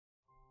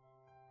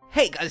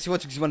Hey guys, you're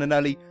watching one and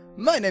only.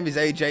 My name is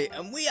AJ,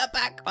 and we are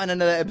back on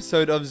another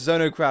episode of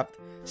ZONOCraft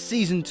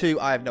Season 2.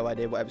 I have no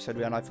idea what episode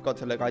we're on. I forgot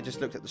to look. I just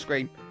looked at the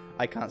screen.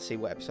 I can't see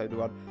what episode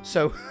we're on.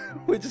 So,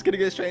 we're just going to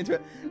get straight into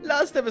it.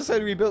 Last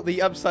episode, we built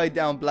the upside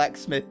down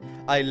blacksmith.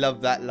 I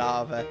love that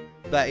lava.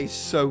 That is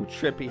so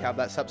trippy how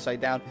that's upside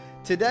down.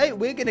 Today,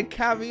 we're going to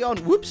carry on.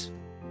 Whoops.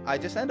 I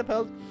just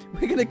enderpearled.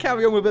 We're going to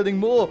carry on with building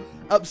more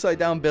upside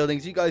down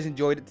buildings. You guys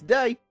enjoyed it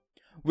today.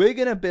 We're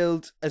going to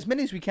build as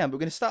many as we can, but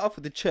we're going to start off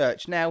with the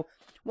church. Now,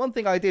 one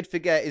thing I did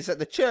forget is that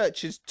the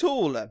church is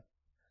taller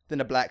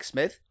than a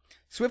blacksmith.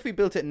 So if we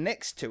built it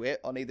next to it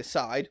on either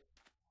side,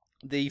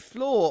 the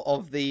floor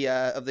of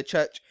the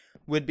church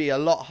would be a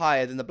lot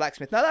higher than the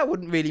blacksmith. Now, that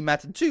wouldn't really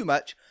matter too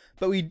much,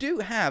 but we do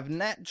have,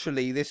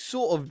 naturally, this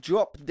sort of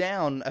drop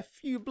down a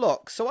few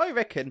blocks. So I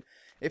reckon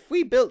if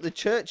we built the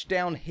church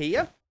down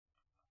here,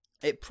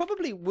 it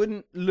probably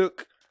wouldn't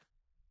look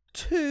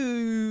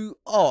too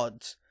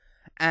odd.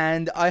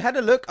 And I had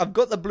a look. I've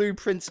got the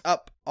blueprints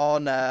up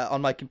on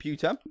my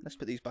computer. Let's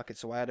put these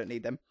buckets away. I don't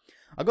need them.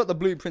 I've got the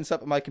blueprints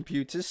up on my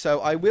computer,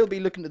 so I will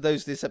be looking at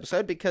those this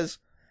episode because,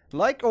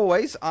 like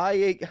always,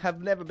 I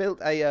have never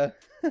built a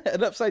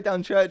an upside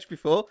down church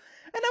before,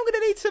 and I'm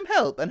going to need some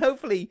help. And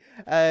hopefully,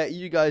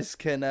 you guys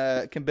can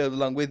build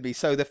along with me.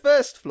 So the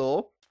first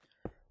floor,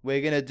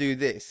 we're going to do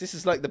this. This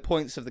is like the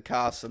points of the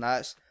castle. Now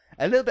it's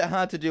a little bit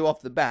hard to do off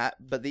the bat,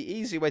 but the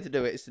easy way to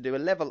do it is to do a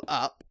level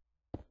up.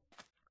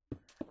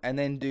 And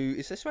then do,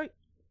 is this right?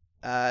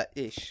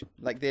 Ish.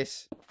 Like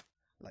this.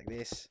 Like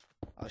this.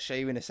 I'll show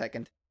you in a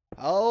second.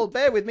 Oh,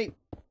 bear with me.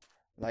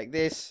 Like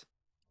this.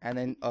 And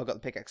then, oh, I've got the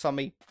pickaxe on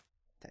me.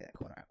 Take that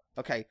corner out.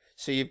 Okay,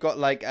 so you've got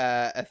like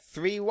a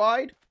 3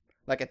 wide.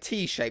 Like a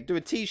T shape. Do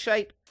a T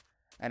shape.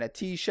 And a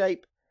T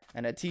shape.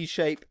 And a T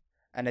shape.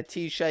 And a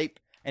T shape.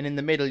 And in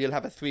the middle, you'll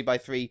have a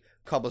 3x3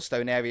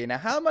 cobblestone area. Now,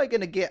 how am I going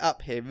to get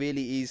up here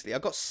really easily?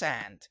 I've got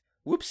sand.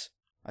 Whoops.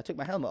 I took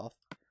my helmet off.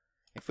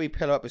 If we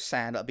pillar up with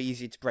sand, it'll be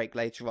easy to break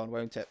later on,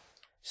 won't it?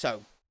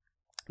 So,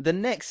 the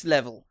next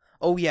level.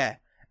 Oh, yeah.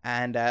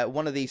 And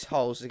one of these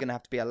holes is going to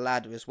have to be a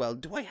ladder as well.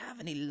 Do I have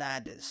any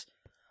ladders?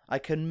 I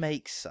can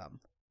make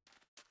some.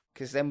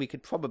 Because then we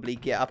could probably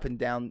get up and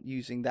down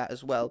using that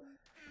as well.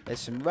 There's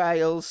some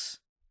rails.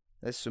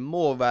 There's some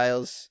more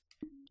rails.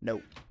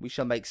 No, we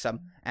shall make some.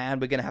 And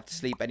we're going to have to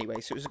sleep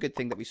anyway. So it was a good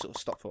thing that we sort of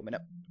stopped for a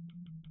minute.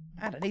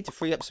 And I need to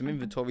free up some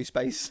inventory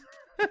space.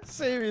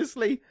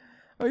 Seriously.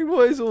 I mean,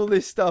 what is all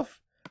this stuff?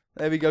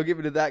 There we go. Get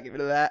rid of that. Get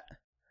rid of that.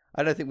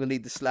 I don't think we'll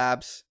need the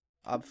slabs.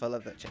 I'm full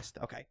of that chest.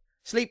 Okay.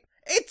 Sleep.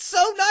 It's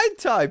so night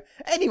time.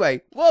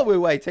 Anyway, while we're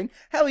waiting,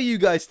 how are you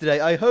guys today?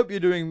 I hope you're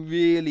doing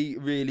really,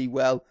 really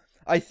well.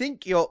 I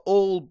think you're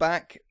all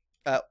back.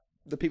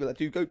 The people that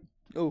do go...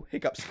 Oh,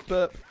 hiccups.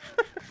 Burp.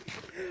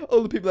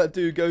 All the people that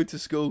do go to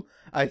school,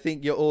 I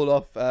think you're all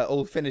off,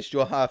 all finished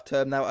your half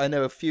term. Now, I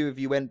know a few of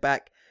you went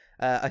back,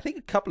 I think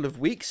a couple of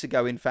weeks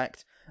ago, in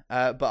fact.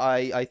 But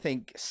I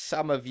think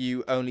some of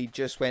you only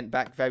just went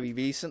back very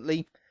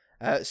recently.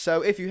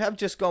 So if you have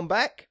just gone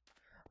back,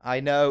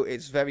 I know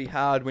it's very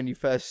hard when you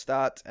first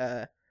start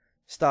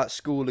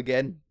school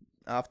again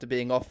after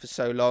being off for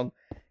so long.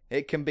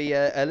 It can be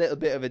a little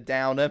bit of a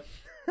downer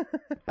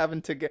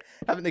having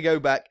to go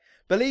back.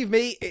 Believe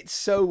me, it's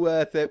so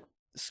worth it.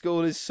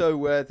 School is so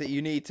worth it.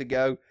 You need to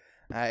go.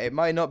 It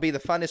might not be the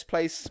funnest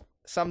place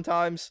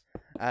sometimes.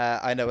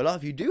 I know a lot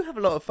of you do have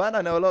a lot of fun.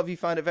 I know a lot of you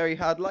find it very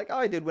hard, like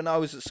I did when I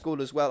was at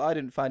school as well. I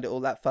didn't find it all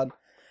that fun.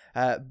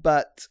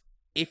 But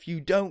if you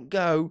don't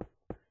go,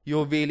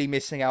 you're really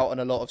missing out on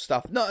a lot of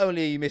stuff. Not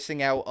only are you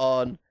missing out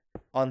on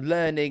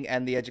learning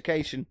and the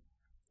education,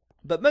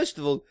 but most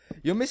of all,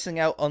 you're missing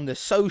out on the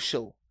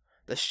social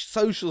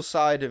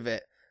side of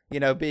it. You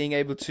know, being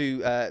able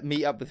to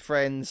meet up with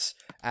friends,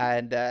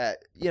 and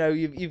you know,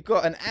 you've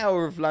got an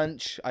hour of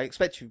lunch. I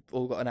expect you've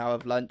all got an hour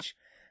of lunch.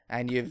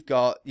 And you've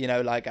got, you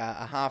know, like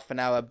a half an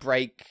hour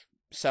break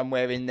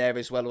somewhere in there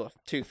as well, or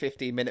 2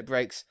 15-minute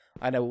breaks.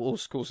 I know all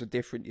schools are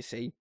different, you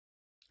see.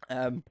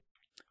 But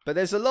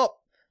there's a lot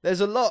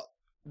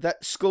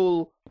that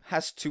school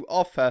has to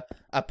offer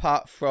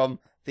apart from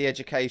the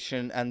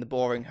education and the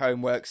boring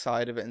homework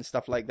side of it and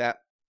stuff like that.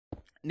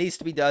 It needs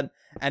to be done,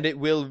 and it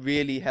will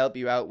really help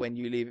you out when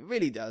you leave. It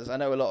really does. I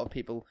know a lot of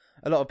people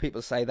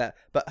say that,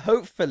 but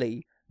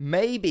hopefully,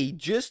 maybe,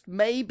 just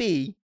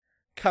maybe,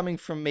 coming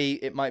from me,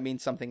 it might mean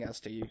something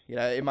else to you. You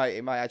know, it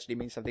might actually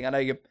mean something. I know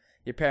your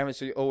parents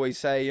will always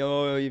say,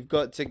 "Oh, you've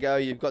got to go,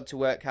 you've got to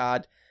work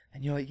hard,"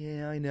 and you're like,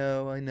 "Yeah, I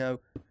know."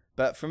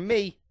 But from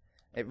me,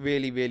 it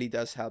really, really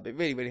does help. It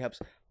really, really helps.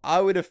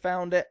 I would have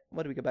found it.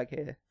 What do we go back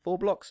here? 4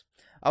 blocks.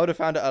 I would have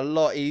found it a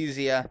lot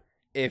easier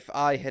if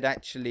I had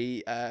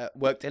actually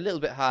worked a little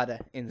bit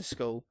harder in the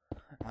school.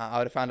 I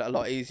would have found it a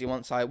lot easier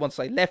once I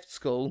left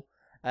school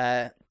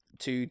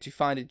to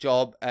find a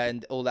job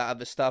and all that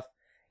other stuff.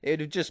 It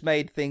would have just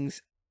made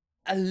things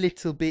a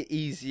little bit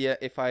easier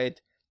if I had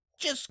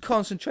just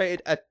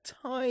concentrated a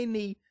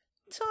tiny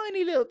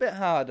little bit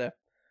harder.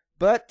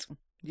 But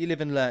you live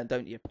and learn,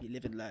 don't you? You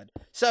live and learn.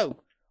 So,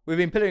 we've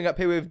been pillaring up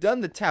here. We've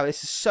done the tower.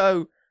 This is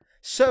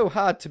so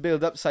hard to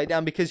build upside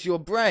down because your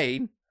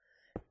brain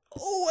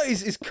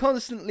always is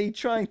constantly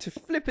trying to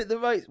flip it the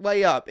right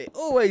way up. It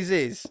always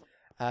is.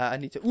 I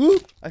need to... Ooh,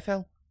 I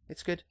fell.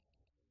 It's good.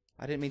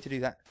 I didn't mean to do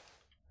that.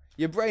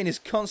 Your brain is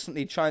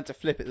constantly trying to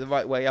flip it the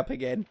right way up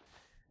again.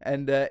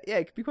 And, yeah,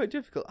 it can be quite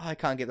difficult. Oh, I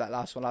can't get that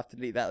last one. I'll have to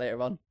delete that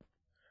later on.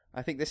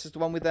 I think this is the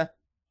one with the...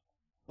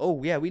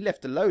 Oh, yeah, we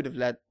left a load of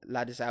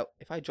ladders out.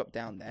 If I drop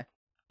down there,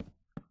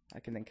 I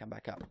can then come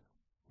back up.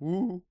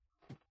 Ooh.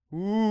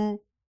 Ooh.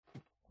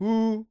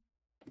 Ooh.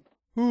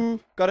 Ooh.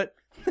 Got it.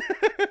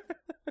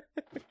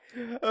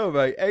 Oh,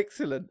 right.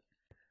 Excellent.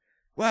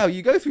 Wow,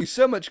 you go through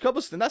so much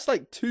cobblestone. That's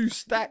like 2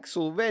 stacks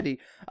already.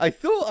 I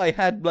thought I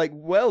had, like,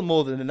 well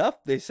more than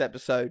enough this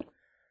episode.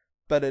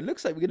 But it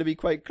looks like we're going to be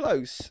quite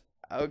close.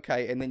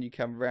 Okay, and then you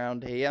come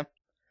round here.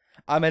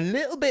 I'm a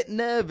little bit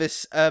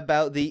nervous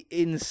about the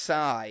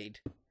inside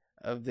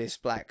of this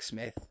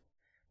blacksmith.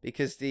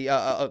 Because the,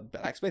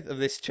 blacksmith of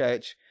this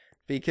church.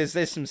 Because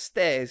there's some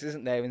stairs,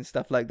 isn't there, and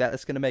stuff like that.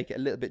 That's going to make it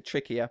a little bit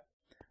trickier.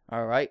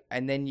 Alright,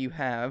 and then you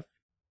have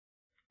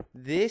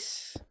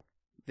this,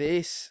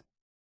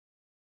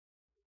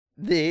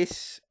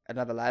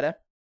 another ladder.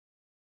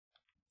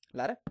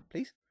 Ladder,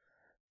 please.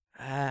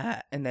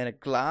 And then a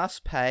glass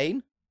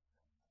pane.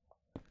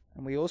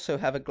 And we also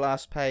have a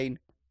glass pane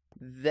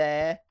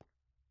there.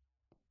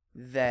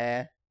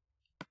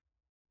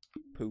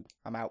 Poop,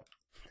 I'm out.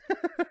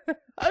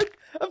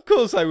 Of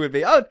course I would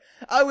be. I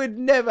would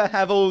never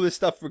have all this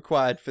stuff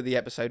required for the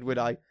episode, would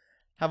I?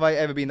 Have I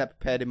ever been that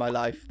prepared in my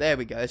life? There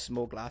we go, there's some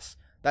more glass.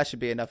 That should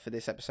be enough for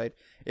this episode.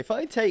 If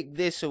I take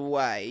this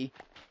away,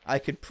 I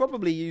could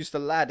probably use the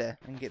ladder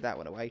and get that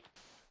one away.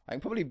 I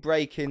can probably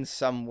break in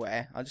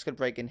somewhere. I'm just going to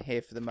break in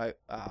here for the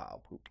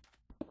oh, poop.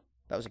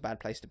 That was a bad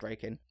place to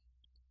break in.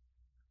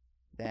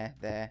 There,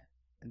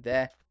 and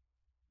there.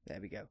 There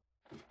we go.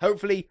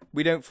 Hopefully,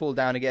 we don't fall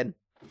down again.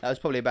 That was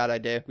probably a bad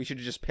idea. We should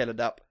have just pillared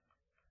up.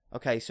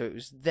 Okay, so it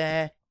was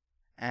there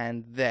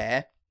and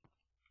there.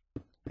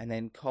 And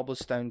then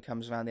cobblestone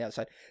comes around the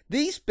outside.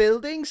 These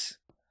buildings,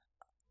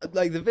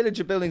 like the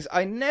villager buildings,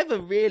 I never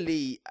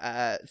really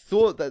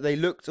thought that they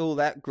looked all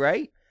that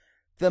great.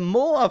 The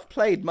more I've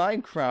played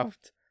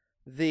Minecraft,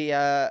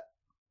 the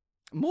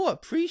more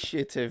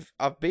appreciative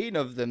I've been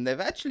of them. They've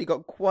actually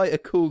got quite a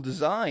cool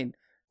design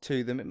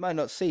to them. It might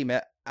not seem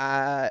it.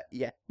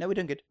 Yeah. No, we're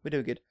doing good. We're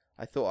doing good.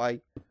 I thought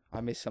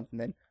I missed something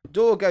then.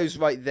 Door goes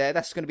right there.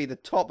 That's going to be the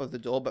top of the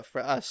door. But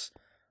for us,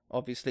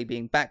 obviously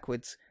being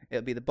backwards,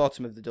 it'll be the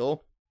bottom of the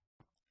door.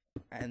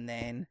 And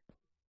then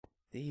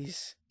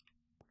these...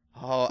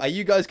 Oh, are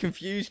you guys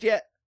confused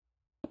yet?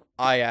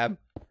 I am.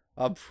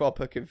 I'm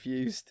proper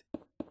confused.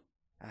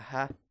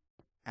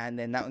 And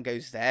then that one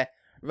goes there.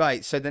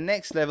 Right, so the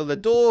next level, the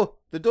door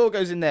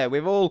goes in there.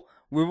 We're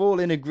all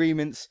in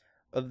agreements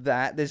of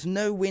that. There's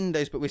no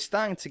windows, but we're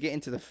starting to get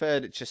into the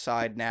furniture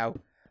side now.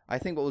 I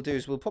think what we'll do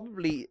is we'll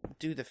probably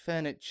do the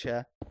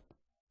furniture.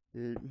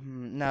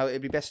 No,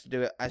 it'd be best to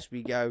do it as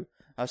we go.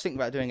 I was thinking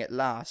about doing it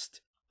last.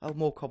 Oh,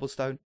 more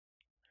cobblestone.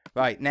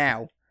 Right,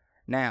 now,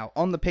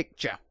 on the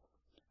picture.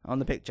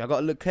 I've got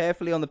to look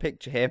carefully on the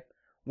picture here.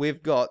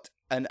 We've got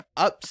an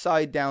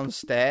upside down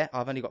stair.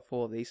 I've only got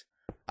 4 of these.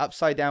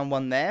 Upside down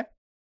one there.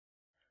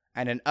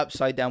 And an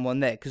upside down one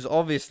there. Because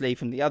obviously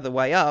from the other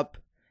way up,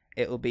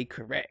 it'll be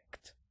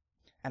correct.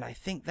 And I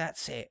think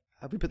that's it.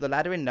 Have we put the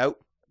ladder in?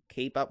 Nope.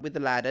 Keep up with the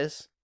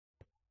ladders.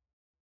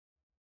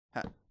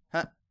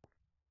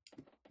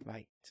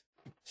 Right.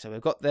 So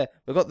we've got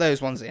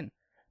those ones in.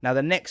 Now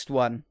the next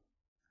one,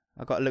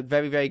 I've got to look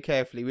very, very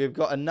carefully. We've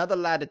got another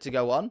ladder to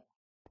go on.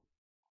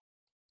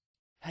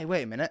 Hey,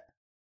 wait a minute.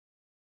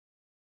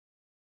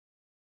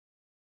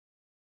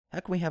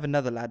 How can we have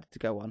another ladder to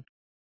go on?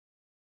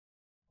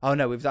 Oh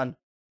no, we've done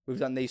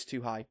these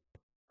too high.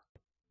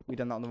 We've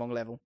done that on the wrong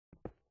level.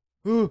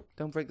 Ooh,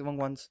 don't break the wrong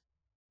ones.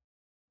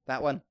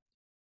 That one.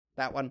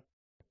 That one.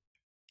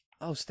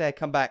 Oh, stair,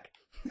 come back.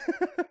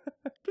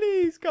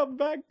 Please come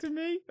back to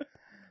me.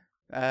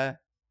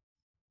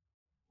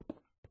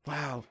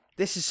 Wow,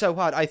 this is so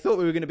hard. I thought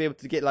we were going to be able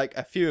to get like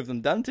a few of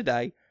them done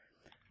today.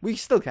 We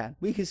still can.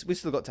 We've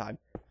still got time.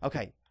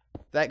 Okay,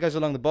 that goes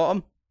along the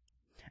bottom.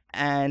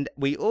 And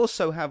we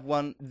also have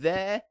one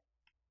there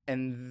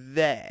and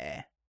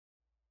there.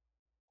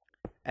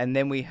 And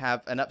then we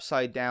have an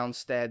upside down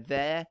stair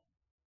there,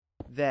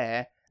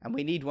 there. And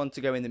we need one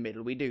to go in the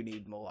middle. We do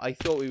need more. I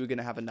thought we were going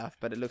to have enough,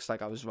 but it looks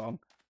like I was wrong.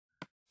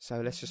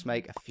 So let's just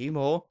make a few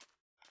more.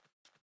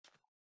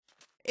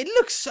 It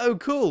looks so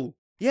cool.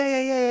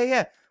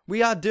 Yeah.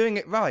 We are doing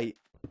it right.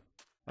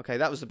 Okay,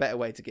 that was a better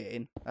way to get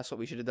in. That's what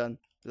we should have done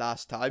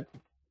last time.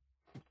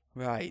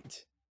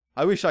 Right.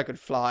 I wish I could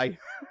fly.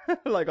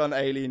 Like on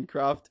Alien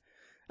Craft.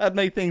 That'd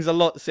make things a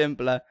lot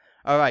simpler.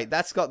 Alright,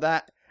 that's got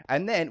that.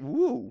 And then,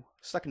 woo,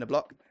 stuck in a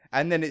block.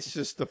 And then it's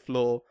just the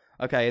floor.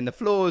 Okay, and the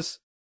floor's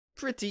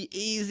pretty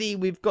easy.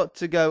 We've got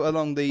to go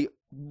along the,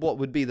 what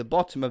would be the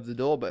bottom of the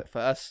door, but for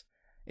us,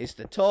 it's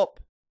the top.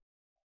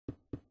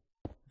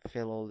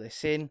 Fill all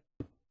this in.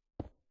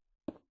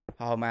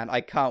 Oh man,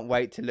 I can't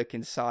wait to look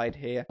inside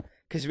here.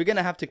 Because we're going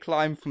to have to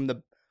climb from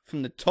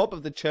the top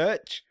of the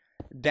church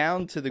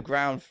down to the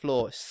ground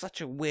floor. It's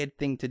such a weird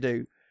thing to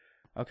do.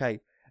 Okay,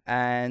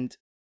 and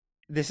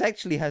this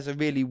actually has a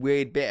really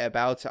weird bit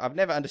about it. I've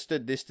never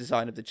understood this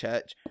design of the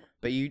church,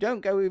 but you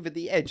don't go over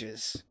the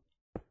edges.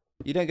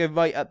 You don't go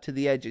right up to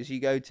the edges. You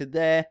go to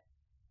there,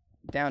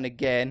 down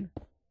again.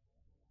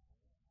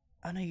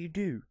 Oh, no, you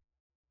do.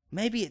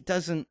 Maybe it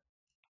doesn't.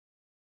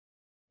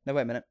 No,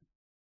 wait a minute.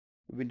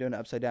 We've been doing it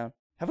upside down.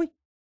 Have we?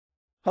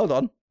 Hold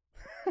on.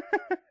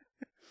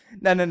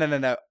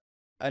 No.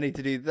 I need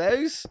to do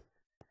those.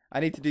 I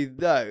need to do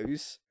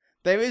those.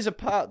 There is a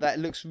part that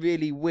looks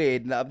really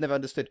weird that I've never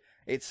understood.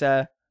 It's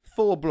 4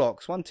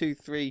 blocks. 1, 2,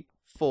 3,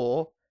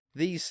 4.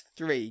 These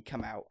 3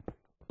 come out.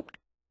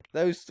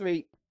 Those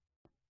 3.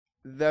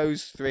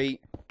 Those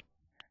 3.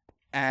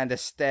 And a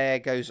stair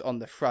goes on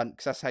the front,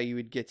 because that's how you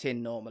would get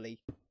in normally.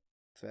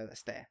 So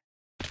that's there.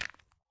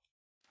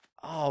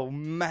 Oh,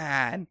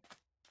 man.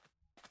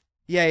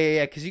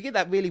 Yeah, because you get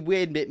that really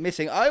weird bit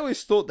missing. I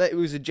always thought that it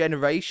was a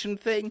generation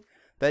thing,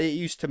 that it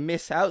used to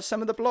miss out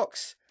some of the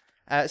blocks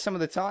some of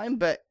the time,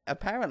 but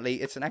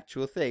apparently it's an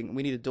actual thing.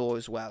 We need a door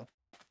as well.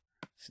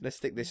 So let's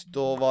stick this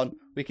door on.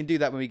 We can do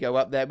that when we go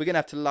up there. We're going to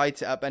have to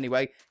light it up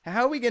anyway.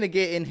 How are we going to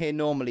get in here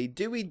normally?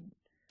 Do we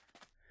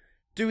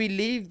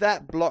leave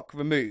that block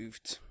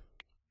removed?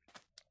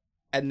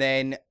 And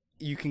then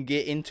you can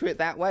get into it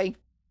that way?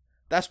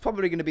 That's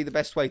probably going to be the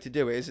best way to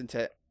do it, isn't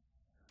it?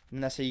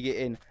 And that's how you get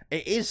in.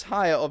 It is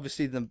higher,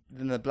 obviously, than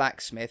the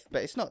blacksmith,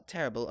 but it's not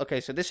terrible. Okay,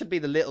 so this would be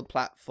the little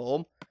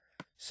platform.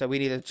 So we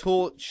need a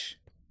torch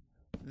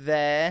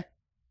there.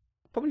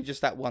 Probably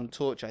just that one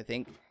torch, I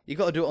think. You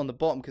got to do it on the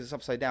bottom because it's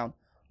upside down.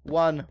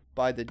 One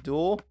by the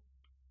door.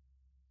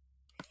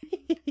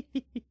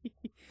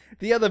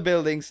 The other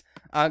buildings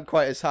aren't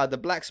quite as hard. The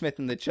blacksmith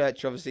and the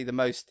church are obviously the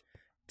most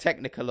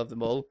technical of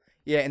them all.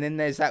 Yeah, and then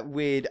there's that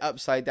weird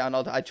upside down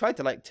altar. I tried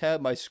to like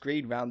turn my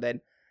screen round then.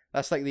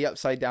 That's like the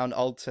upside down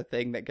altar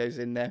thing that goes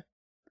in there.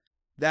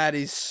 That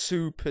is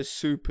super,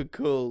 super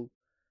cool.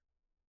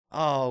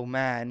 Oh,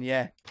 man,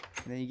 yeah.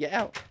 And then you get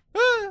out.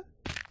 Ah!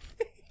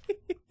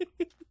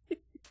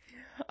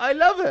 I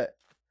love it.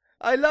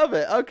 I love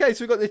it. Okay,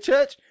 so we've got the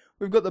church.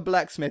 We've got the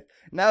blacksmith.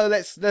 Now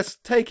let's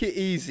take it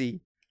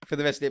easy for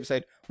the rest of the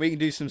episode. We can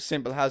do some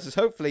simple houses.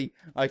 Hopefully,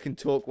 I can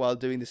talk while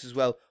doing this as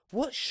well.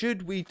 What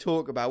should we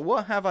talk about?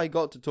 What have I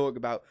got to talk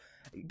about?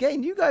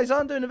 Again, you guys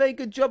aren't doing a very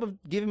good job of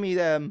giving me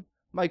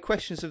my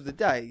questions of the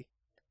day.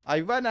 I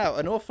ran out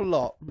an awful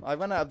lot. I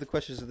ran out of the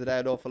questions of the day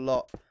an awful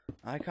lot.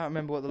 I can't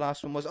remember what the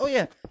last one was. Oh,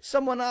 yeah.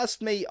 Someone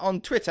asked me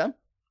on Twitter.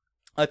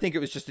 I think it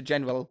was just a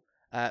general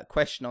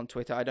question on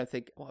Twitter. I don't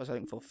think... What was I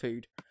looking for?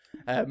 Food.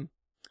 I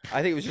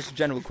think it was just a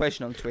general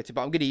question on Twitter,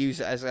 but I'm going to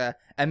use it as a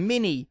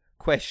mini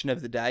question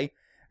of the day.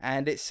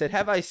 And it said,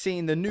 have I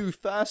seen the new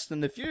Fast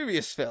and the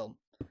Furious film?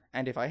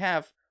 And if I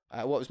have,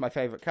 what was my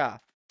favourite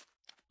car?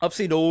 I've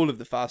seen all of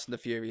the Fast and the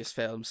Furious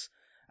films.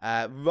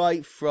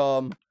 Right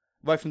from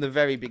the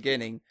very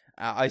beginning.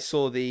 I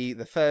saw the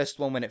first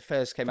one when it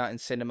first came out in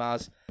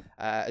cinemas,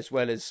 as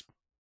well as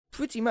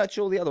pretty much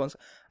all the other ones.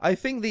 I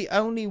think the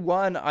only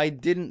one I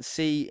didn't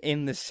see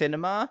in the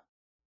cinema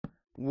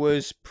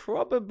was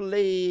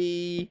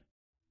probably...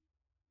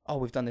 Oh,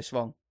 we've done this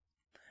wrong.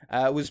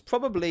 Was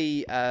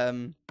probably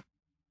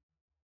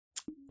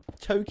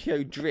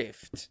Tokyo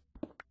Drift.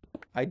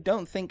 I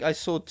don't think I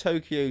saw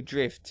Tokyo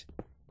Drift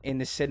in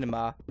the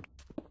cinema.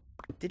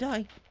 Did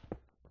I?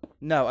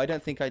 No, I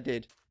don't think I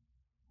did.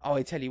 Oh,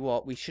 I tell you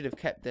what, we should have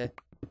kept the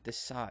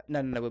side.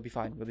 No, we'll be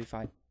fine. We'll be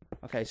fine.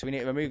 Okay, so we need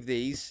to remove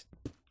these.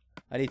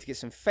 I need to get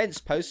some fence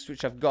posts,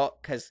 which I've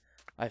got, because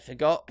I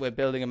forgot we're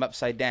building them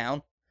upside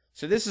down.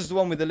 So this is the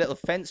one with the little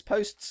fence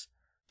posts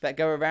that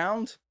go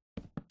around.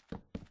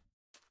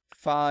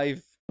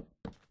 5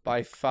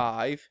 by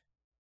 5.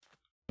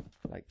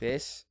 Like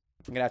this.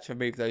 I'm going to have to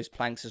remove those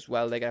planks as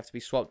well. They're going to have to be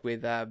swapped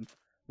with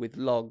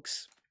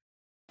logs.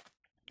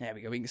 There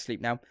we go. We can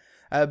sleep now.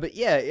 But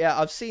yeah,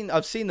 I've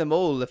seen them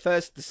all. The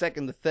first, the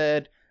second, the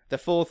third, the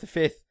fourth, the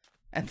fifth,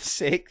 and the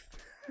sixth.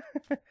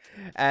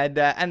 and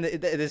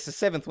there's the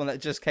seventh one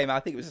that just came out. I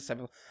think it was the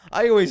seventh one.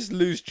 I always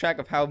lose track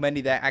of how many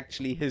there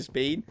actually has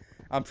been.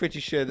 I'm pretty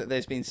sure that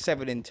there's been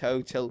 7 in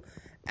total.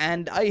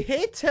 And I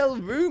hear tell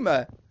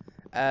rumour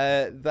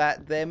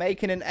that they're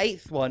making an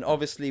 8th one,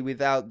 obviously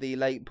without the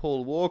late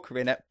Paul Walker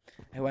in it,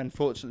 who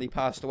unfortunately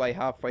passed away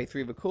halfway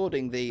through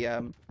recording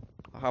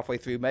halfway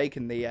through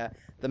making the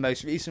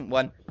most recent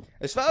one.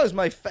 As far as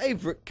my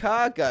favourite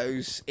car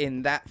goes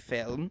in that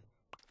film,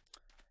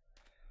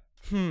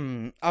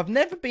 I've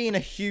never been a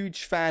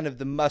huge fan of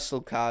the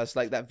muscle cars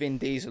like that Vin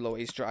Diesel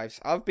always drives.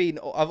 I've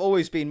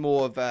always been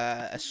more of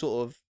a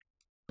sort of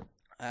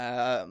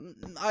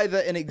either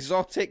an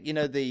exotic, you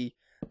know, the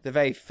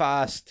very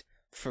fast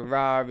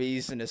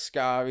Ferraris and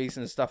Ascaris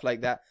and stuff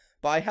like that.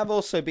 But I have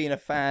also been a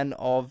fan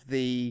of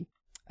the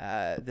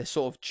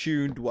sort of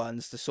tuned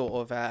ones, the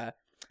sort of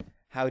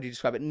how do you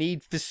describe it?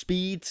 Need for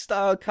Speed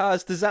style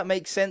cars. Does that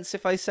make sense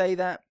if I say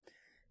that?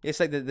 It's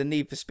like the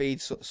Need for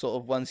Speed sort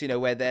of ones, you know,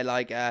 where they're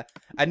like a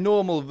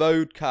normal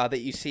road car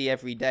that you see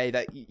every day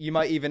that you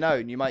might even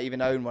own. You might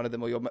even own one of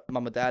them, or your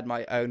mum or dad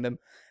might own them.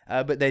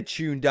 but they're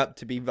tuned up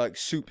to be like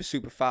super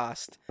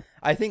fast.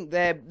 I think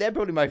they're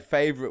probably my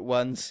favourite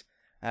ones,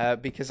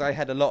 because I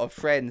had a lot of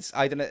friends.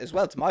 I done it as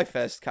well to my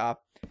first car,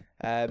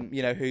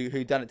 you know,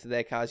 who done it to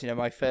their cars. You know,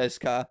 my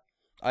first car,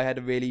 I had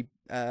a really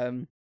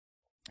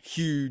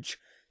huge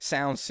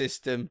sound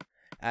system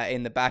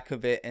in the back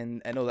of it,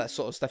 and all that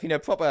sort of stuff. You know,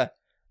 proper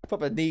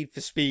Need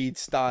for Speed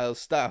style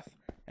stuff,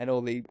 and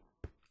all the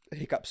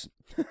hiccups.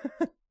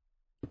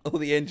 All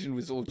the engine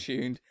was all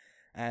tuned,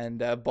 and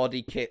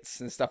body kits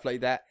and stuff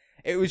like that.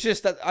 It was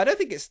just that I don't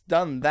think it's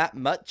done that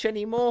much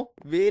anymore,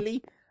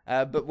 really.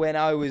 But when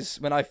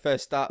I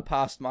first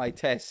passed my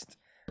test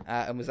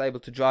and was able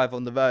to drive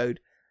on the road,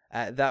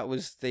 that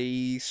was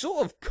the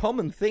sort of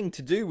common thing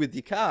to do with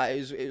your car.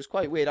 It was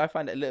quite weird. I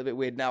find it a little bit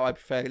weird now. I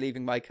prefer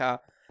leaving my car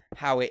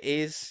how it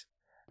is,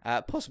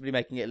 possibly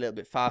making it a little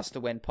bit faster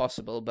when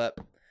possible, but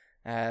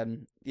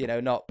you know,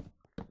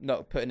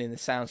 not putting in the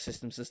sound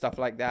systems and stuff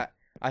like that.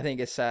 I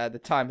think it's the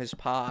time has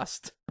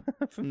passed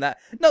from that.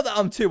 Not that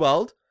I'm too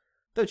old.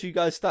 Don't you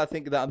guys start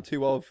thinking that I'm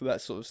too old for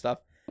that sort of stuff.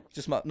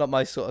 Just not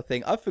my sort of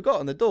thing. I've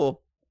forgotten the door.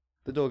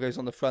 The door goes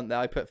on the front there.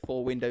 I put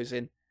 4 windows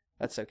in.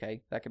 That's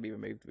okay. That can be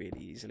removed really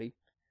easily.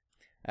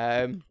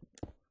 But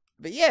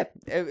yeah,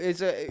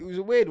 it was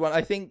a weird one.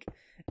 I think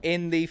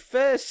in the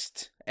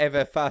first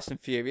ever Fast and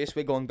Furious,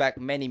 we're going back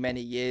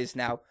many years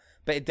now,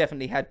 but it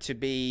definitely had to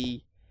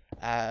be.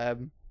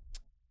 Did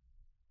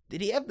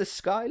he have the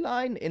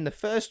skyline in the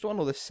first one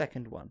or the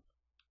second one?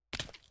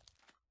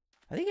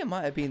 I think it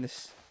might have been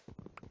this.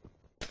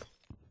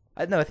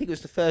 No, I think it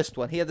was the first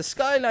one. He had the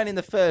skyline in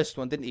the first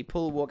one, didn't he?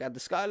 Paul Walker had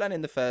the skyline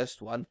in the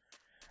first one,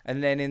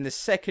 and then in the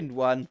second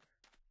one,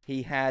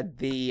 he had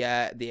the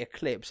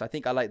Eclipse. I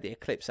think I like the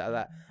Eclipse out of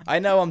that. I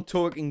know I'm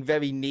talking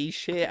very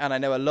niche here, and I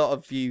know a lot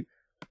of you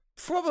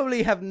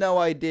probably have no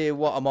idea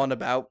what I'm on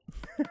about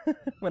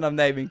when I'm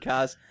naming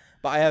cars,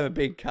 but I am a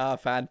big car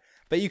fan.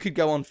 But you could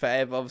go on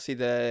forever. Obviously,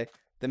 the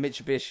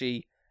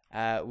Mitsubishi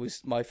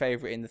was my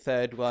favourite in the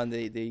third one.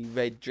 The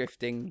red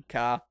drifting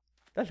car.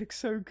 That looks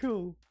so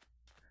cool.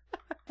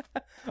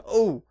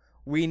 Oh,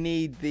 we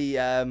need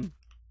a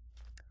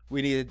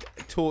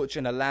torch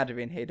and a ladder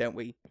in here, don't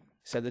we?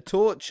 So the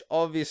torch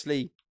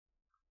obviously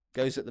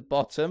goes at the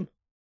bottom,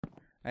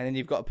 and then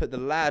you've got to put the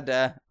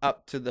ladder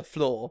up to the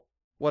floor.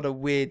 What a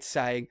weird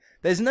saying.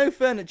 There's no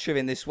furniture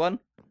in this one.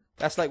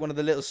 That's like one of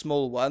the little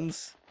small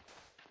ones.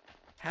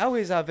 How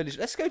is our village?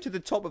 Let's go to the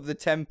top of the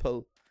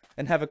temple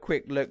and have a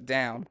quick look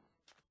down.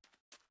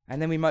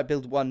 And then we might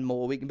build one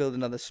more. We can build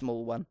another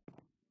small one.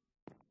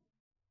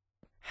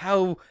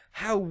 How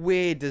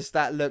weird does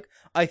that look?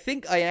 I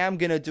think I am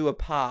going to do a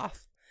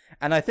path.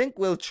 And I think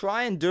we'll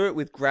try and do it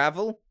with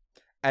gravel.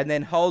 And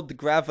then hold the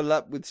gravel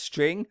up with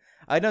string.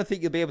 I don't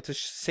think you'll be able to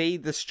see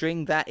the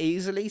string that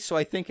easily. So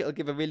I think it'll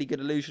give a really good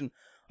illusion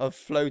of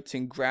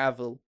floating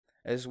gravel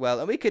as well.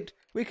 And we could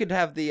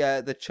have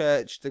the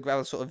church, the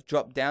gravel sort of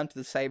drop down to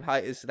the same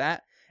height as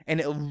that. And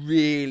it'll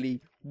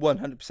really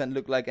 100%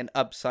 look like an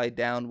upside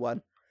down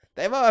one.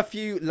 There are a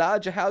few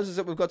larger houses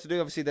that we've got to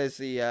do. Obviously there's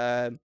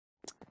the...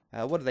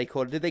 what do they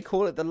call it? Did they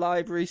call it the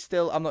library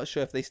still? I'm not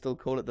sure if they still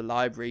call it the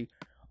library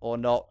or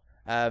not.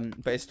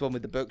 But it's the one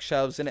with the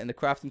bookshelves in it and the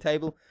crafting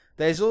table.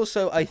 There's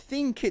also, I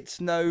think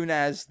it's known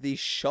as the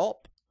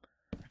shop.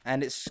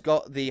 And it's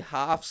got the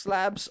half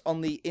slabs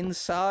on the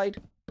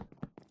inside.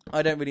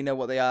 I don't really know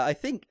what they are. I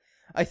think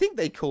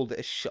they called it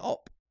a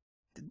shop.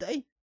 Did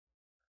they?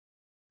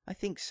 I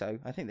think so.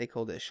 I think they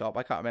called it a shop.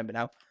 I can't remember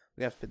now.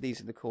 We have to put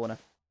these in the corner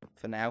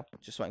for now.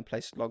 Just so I can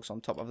place logs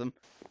on top of them.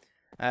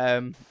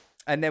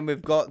 And then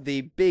we've got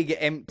the big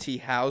empty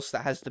house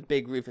that has the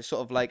big roof. It's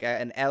sort of like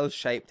an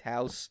L-shaped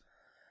house.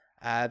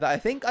 That I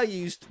think I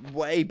used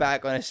way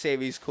back on a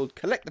series called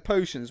Collect the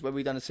Potions, where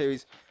we done a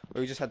series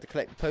where we just had to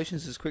collect the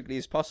potions as quickly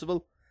as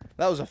possible.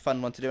 That was a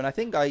fun one to do, and I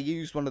think I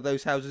used one of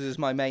those houses as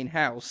my main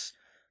house,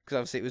 because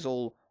obviously it was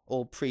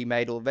all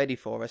pre-made, all ready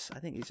for us. I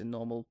think these are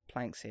normal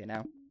planks here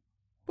now.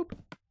 Boop.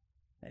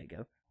 There you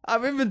go.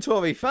 Our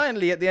inventory,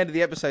 finally, at the end of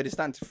the episode, is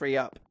starting to free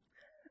up.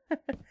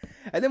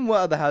 And then what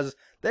other houses?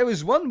 There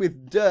was one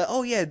with dirt.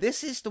 Oh yeah,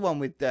 this is the one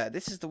with dirt.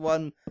 This is the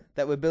one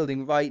that we're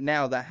building right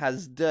now that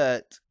has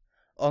dirt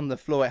on the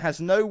floor. It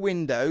has no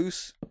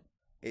windows.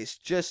 It's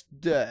just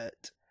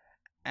dirt.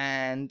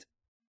 And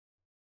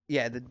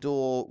yeah, the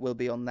door will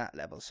be on that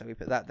level. So we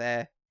put that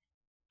there,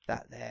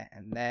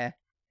 and there.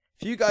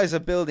 If you guys are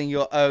building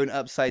your own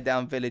upside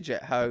down village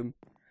at home,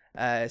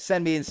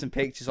 send me in some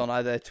pictures on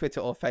either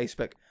Twitter or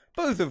Facebook,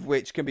 both of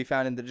which can be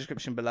found in the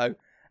description below.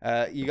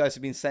 You guys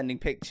have been sending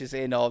pictures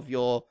in of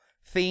your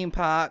theme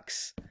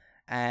parks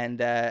and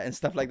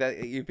stuff like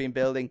that you've been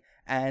building,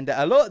 and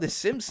a lot of the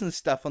Simpsons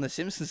stuff on the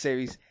Simpsons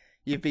series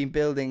you've been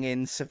building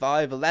in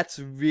survival. That's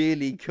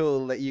really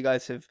cool that you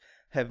guys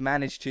have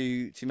managed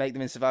to make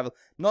them in survival.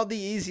 Not the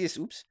easiest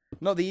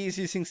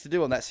things to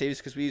do on that series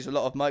because we use a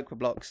lot of micro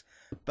blocks,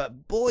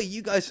 but boy,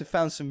 you guys have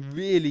found some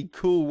really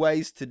cool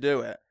ways to do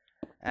it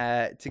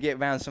to get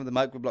around some of the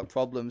micro block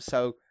problems.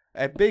 So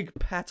a big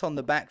pat on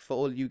the back for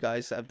all you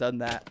guys that have done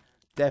that.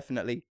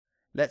 Definitely.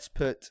 Let's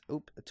put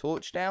a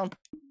torch down.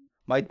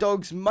 My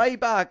dogs may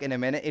bark in a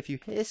minute. If you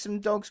hear some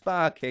dogs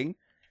barking,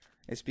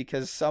 it's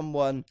because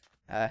someone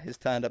has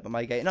turned up at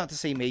my gate. Not to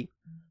see me,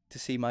 to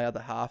see my other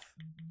half.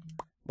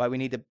 But we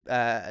need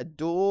a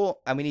door,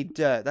 and we need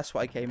dirt. That's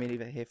what I came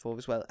in here for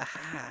as well.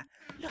 Aha!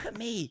 Look at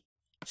me!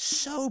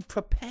 So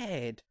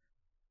prepared.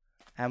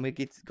 And we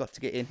got to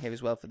get in here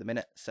as well for the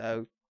minute.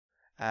 So,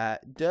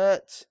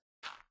 dirt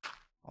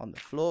on the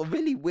floor.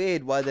 Really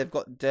weird why they've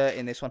got dirt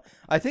in this one.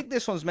 I think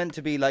this one's meant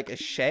to be like a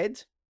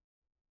shed.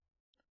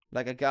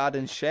 Like a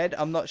garden shed.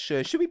 I'm not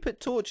sure. Should we put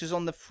torches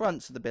on the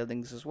fronts of the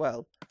buildings as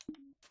well?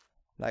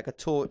 Like a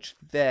torch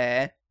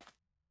there.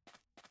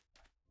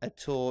 A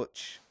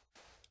torch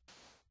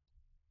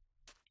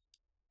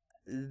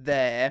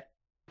there.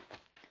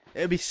 It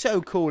would be so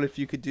cool if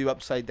you could do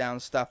upside down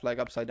stuff, like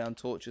upside down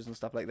torches and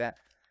stuff like that.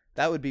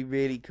 That would be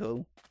really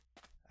cool.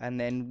 And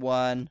then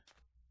one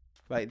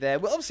right there.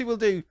 Well, obviously we'll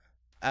do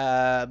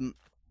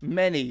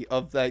many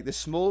of the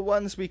small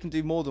ones. We can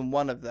do more than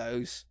one of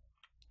those.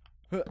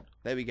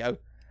 There we go.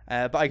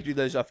 But I can do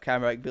those off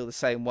camera. I can build the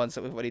same ones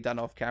that we've already done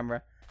off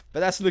camera. But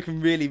that's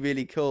looking really,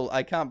 really cool.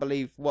 I can't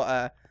believe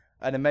what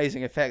an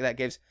amazing effect that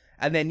gives.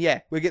 And then,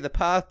 yeah, we'll get the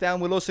path down.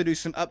 We'll also do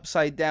some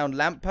upside down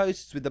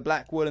lampposts with the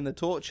black wool and the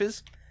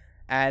torches.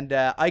 And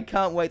I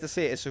can't wait to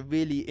see it. It's a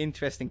really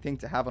interesting thing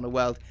to have on a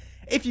world.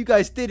 If you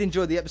guys did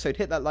enjoy the episode,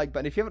 hit that like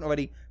button. If you haven't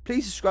already,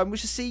 please subscribe. And we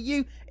shall see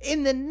you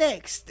in the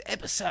next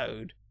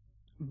episode.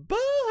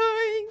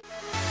 Bye!